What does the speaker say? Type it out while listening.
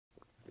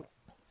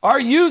Are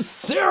you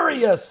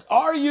serious?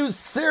 Are you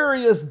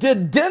serious?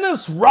 Did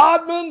Dennis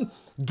Rodman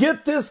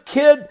get this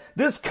kid,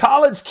 this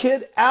college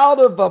kid, out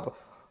of a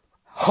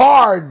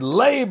hard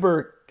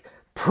labor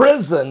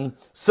prison,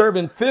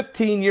 serving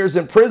 15 years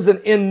in prison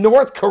in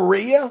North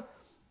Korea?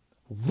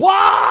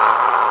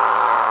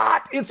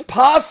 What? It's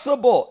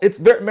possible.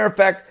 Matter of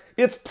fact,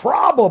 it's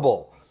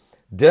probable.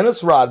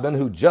 Dennis Rodman,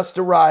 who just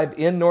arrived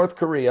in North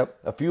Korea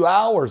a few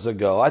hours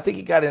ago, I think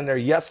he got in there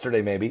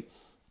yesterday maybe.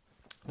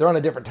 They're on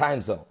a different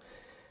time zone.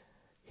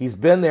 He's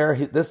been there.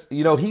 He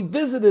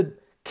visited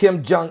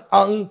Kim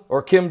Jong-un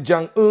or Kim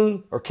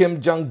Jong-un or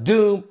Kim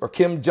Jong-doom or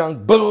Kim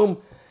Jong-boom.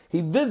 He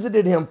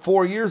visited him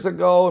 4 years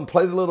ago and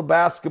played a little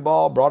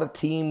basketball, brought a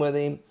team with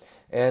him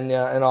and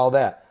all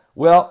that.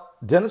 Well,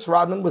 Dennis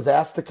Rodman was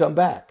asked to come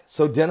back.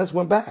 So Dennis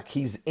went back.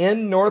 He's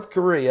in North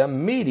Korea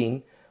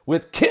meeting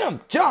with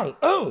Kim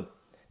Jong-un.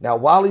 Now,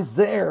 while he's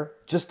there,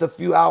 just a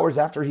few hours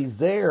after he's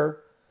there,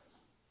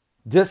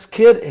 this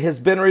kid has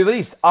been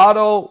released.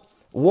 Otto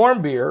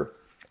Warmbier,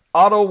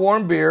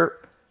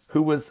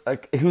 who's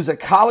a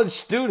college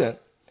student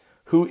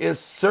who is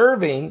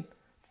serving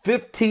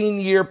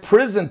 15-year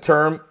prison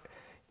term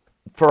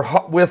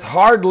with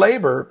hard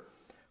labor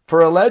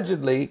for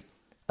allegedly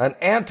an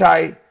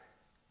anti-state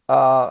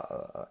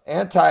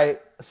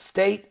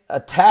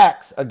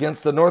attacks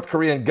against the North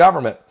Korean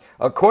government,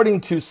 according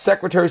to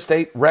Secretary of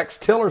State Rex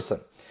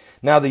Tillerson.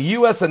 Now, the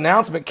U.S.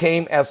 announcement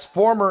came as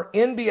former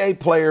NBA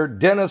player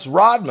Dennis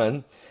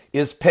Rodman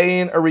is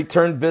paying a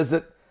return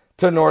visit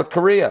to North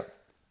Korea.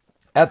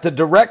 At the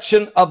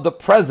direction of the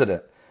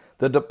president,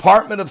 the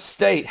Department of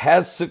State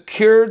has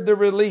secured the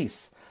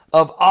release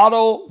of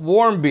Otto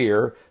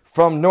Warmbier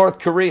from North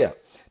Korea.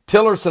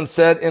 Tillerson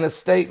said in a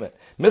statement,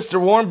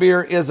 Mr.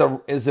 Warmbier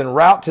is en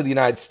route to the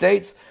United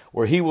States,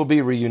 where he will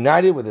be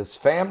reunited with his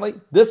family.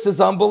 This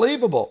is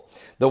unbelievable.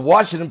 The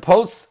Washington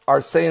Post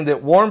are saying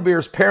that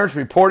Warmbier's parents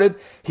reported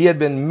he had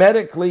been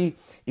medically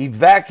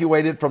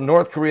evacuated from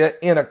North Korea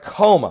in a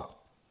coma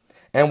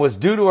and was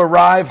due to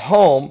arrive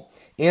home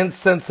in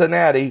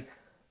Cincinnati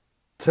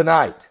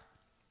tonight.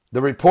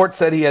 The report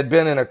said he had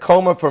been in a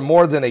coma for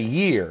more than a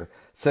year,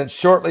 since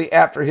shortly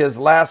after his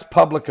last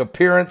public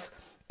appearance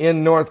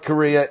in North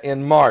Korea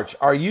in March.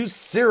 Are you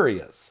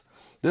serious?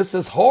 This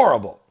is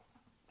horrible.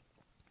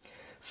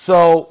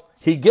 So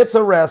he gets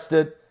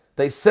arrested.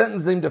 They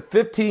sentence him to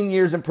 15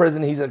 years in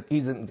prison. He's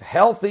a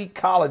healthy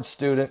college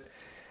student.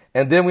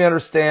 And then we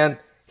understand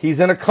he's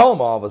in a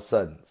coma all of a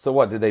sudden. So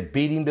what, did they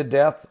beat him to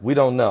death? We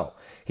don't know.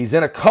 He's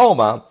in a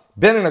coma,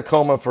 been in a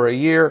coma for a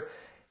year.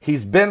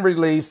 He's been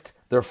released.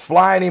 They're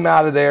flying him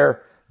out of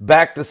there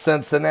back to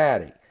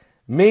Cincinnati.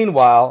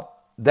 Meanwhile,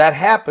 that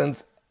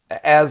happens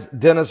as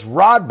Dennis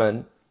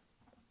Rodman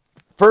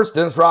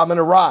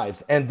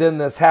arrives, and then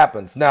this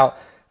happens. Now,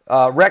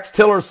 Rex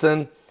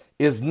Tillerson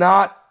is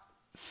not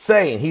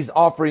saying, he's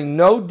offering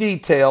no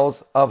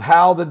details of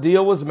how the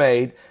deal was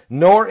made,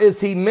 nor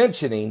is he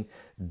mentioning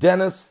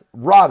Dennis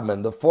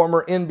Rodman, the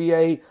former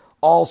NBA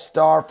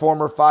All-Star,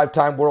 former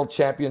 5-time world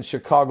champion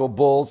Chicago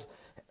Bulls.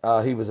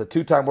 He was a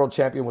 2-time world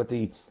champion with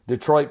the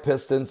Detroit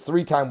Pistons,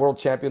 3-time world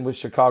champion with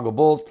Chicago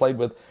Bulls, played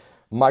with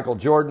Michael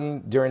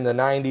Jordan during the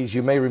 90s.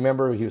 You may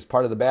remember he was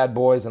part of the Bad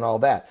Boys and all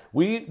that.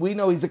 We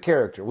know he's a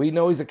character. We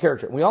know he's a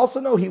character. We also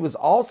know he was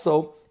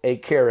also a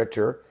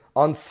character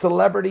on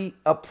Celebrity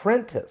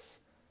Apprentice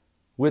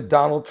with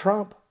Donald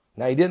Trump.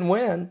 Now, he didn't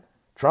win.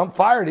 Trump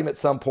fired him at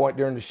some point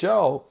during the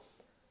show.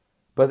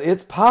 But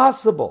it's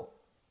possible.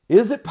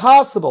 Is it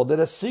possible that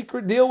a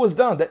secret deal was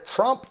done, that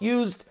Trump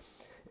used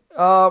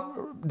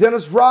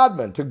Dennis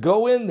Rodman to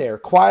go in there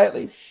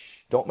quietly?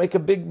 Shh, don't make a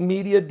big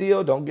media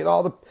deal. Don't get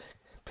all the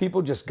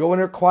people. Just go in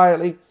there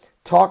quietly.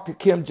 Talk to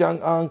Kim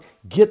Jong-un.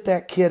 Get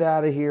that kid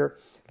out of here.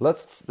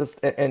 Let's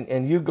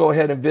you go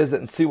ahead and visit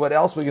and see what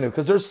else we can do.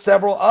 Because there's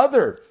several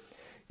other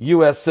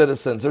U.S.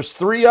 citizens. There's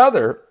 3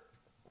 other.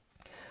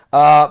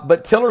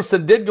 But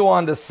Tillerson did go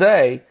on to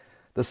say,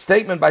 the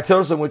statement by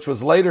Tillerson, which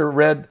was later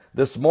read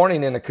this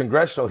morning in a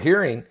congressional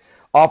hearing,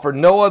 offered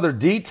no other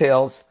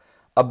details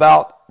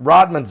about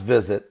Rodman's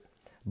visit.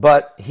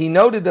 But he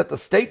noted that the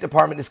State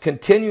Department is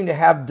continuing to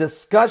have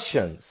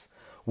discussions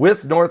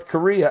with North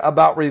Korea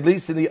about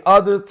releasing the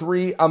other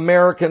 3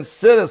 American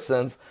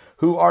citizens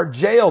who are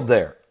jailed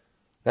there.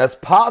 That's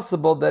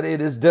possible that it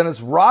is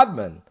Dennis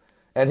Rodman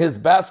and his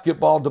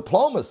basketball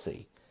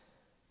diplomacy.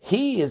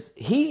 It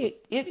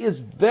is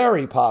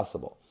very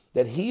possible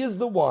that he is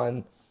the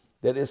one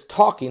that is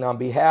talking on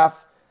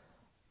behalf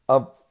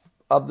of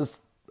the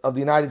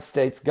United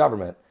States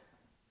government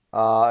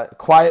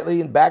quietly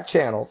in back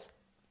channels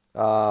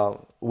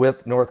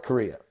with North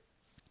Korea.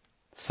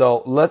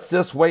 So let's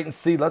just wait and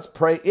see. Let's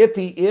pray. If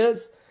he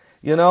is,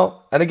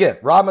 and again,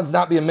 Rodman's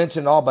not being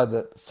mentioned at all by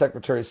the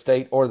Secretary of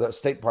State or the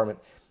State Department,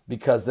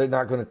 because they're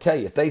not going to tell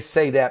you. If they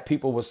say that,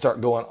 people will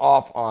start going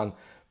off on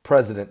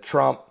President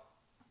Trump,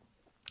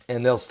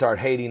 and they'll start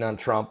hating on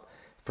Trump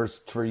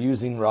for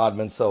using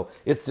Rodman. So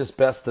it's just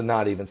best to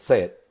not even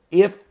say it.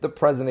 If the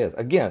president is,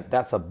 again,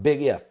 that's a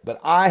big if, but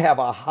I have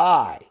a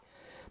high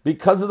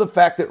because of the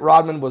fact that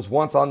Rodman was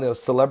once on the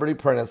Celebrity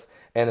Apprentice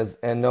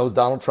and knows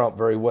Donald Trump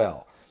very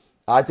well.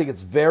 I think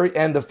it's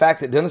and the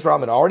fact that Dennis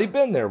Rodman had already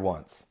been there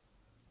once,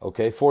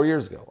 okay, 4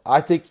 years ago.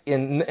 I think,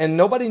 and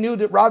nobody knew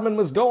that Rodman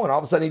was going. All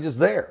of a sudden, he's just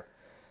there.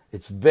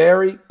 It's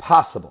very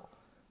possible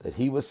that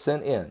he was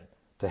sent in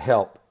to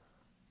help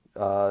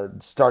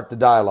start the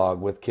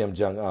dialogue with Kim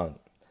Jong-un.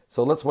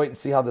 So let's wait and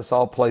see how this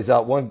all plays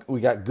out. We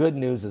got good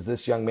news as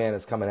this young man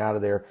is coming out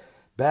of there.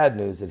 Bad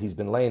news that he's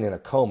been laying in a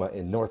coma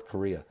in North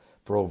Korea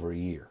for over a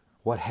year.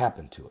 What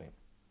happened to him?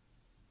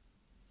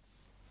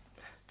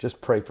 Just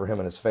pray for him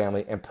and his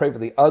family, and pray for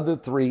the other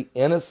 3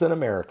 innocent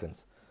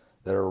Americans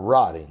that are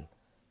rotting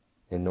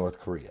in North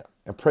Korea.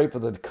 And pray for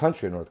the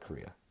country of North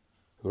Korea,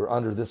 who are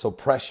under this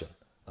oppression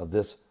of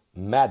this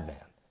madman,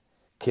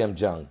 Kim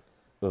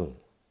Jong-un.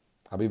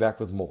 I'll be back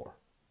with more.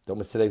 Don't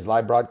miss today's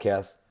live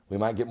broadcast. We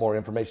might get more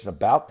information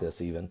about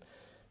this even.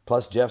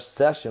 Plus, Jeff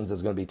Sessions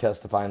is going to be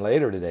testifying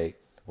later today.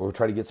 We'll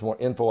try to get some more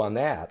info on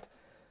that.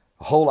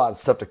 A whole lot of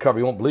stuff to cover.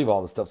 You won't believe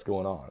all the stuff's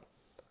going on.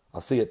 I'll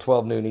see you at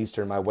 12 noon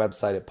Eastern, my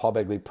website at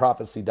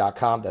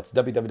paulbegleyprophecy.com. That's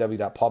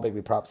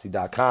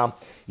www.paulbegleyprophecy.com.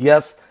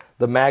 Yes,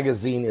 the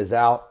magazine is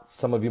out.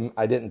 Some of you,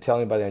 I didn't tell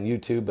anybody on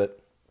YouTube, but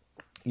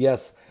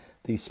yes,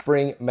 the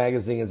spring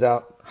magazine is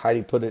out.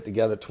 Heidi put it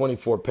together,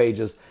 24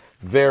 pages.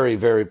 Very,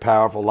 very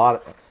powerful. A lot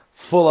of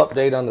full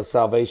update on the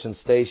Salvation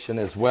Station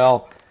as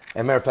well.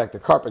 And matter of fact, the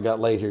carpet got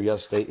laid here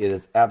yesterday. It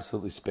is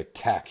absolutely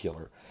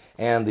spectacular.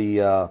 And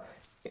the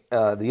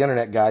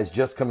internet guys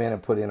just come in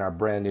and put in our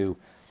brand new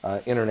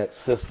internet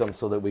system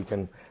so that we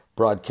can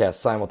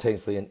broadcast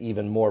simultaneously, and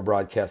even more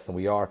broadcast than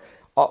we are.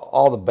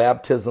 All the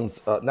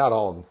baptisms, not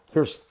all of them.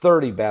 Here's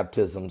 30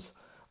 baptisms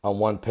on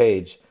one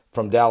page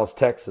from Dallas,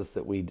 Texas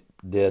that we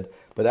did,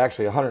 but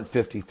actually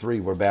 153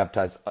 were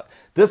baptized.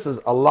 This is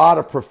a lot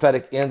of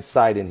prophetic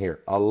insight in here,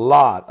 a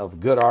lot of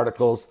good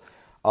articles,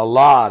 a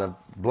lot of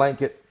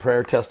blanket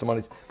prayer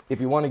testimonies. If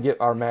you want to get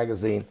our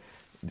magazine,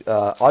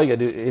 all you got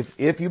to do,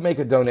 if you make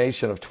a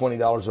donation of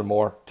 $20 or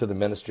more to the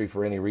ministry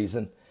for any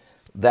reason,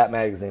 that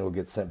magazine will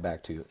get sent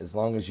back to you, as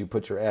long as you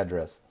put your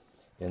address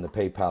in the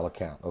PayPal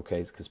account,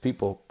 okay? Because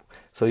people,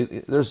 so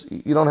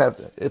you don't have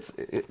to,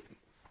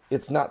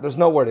 it's not, there's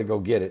nowhere to go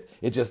get it.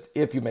 It just,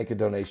 if you make a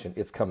donation,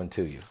 it's coming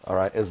to you, all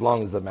right? As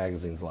long as the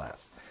magazines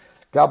last.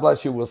 God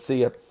bless you. We'll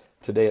see you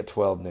today at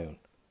 12 noon.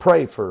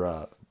 Pray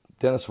for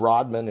Dennis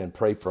Rodman, and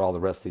pray for all the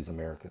rest of these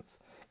Americans.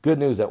 Good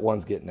news that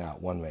one's getting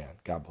out, one man.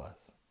 God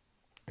bless.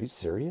 Are you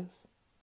serious?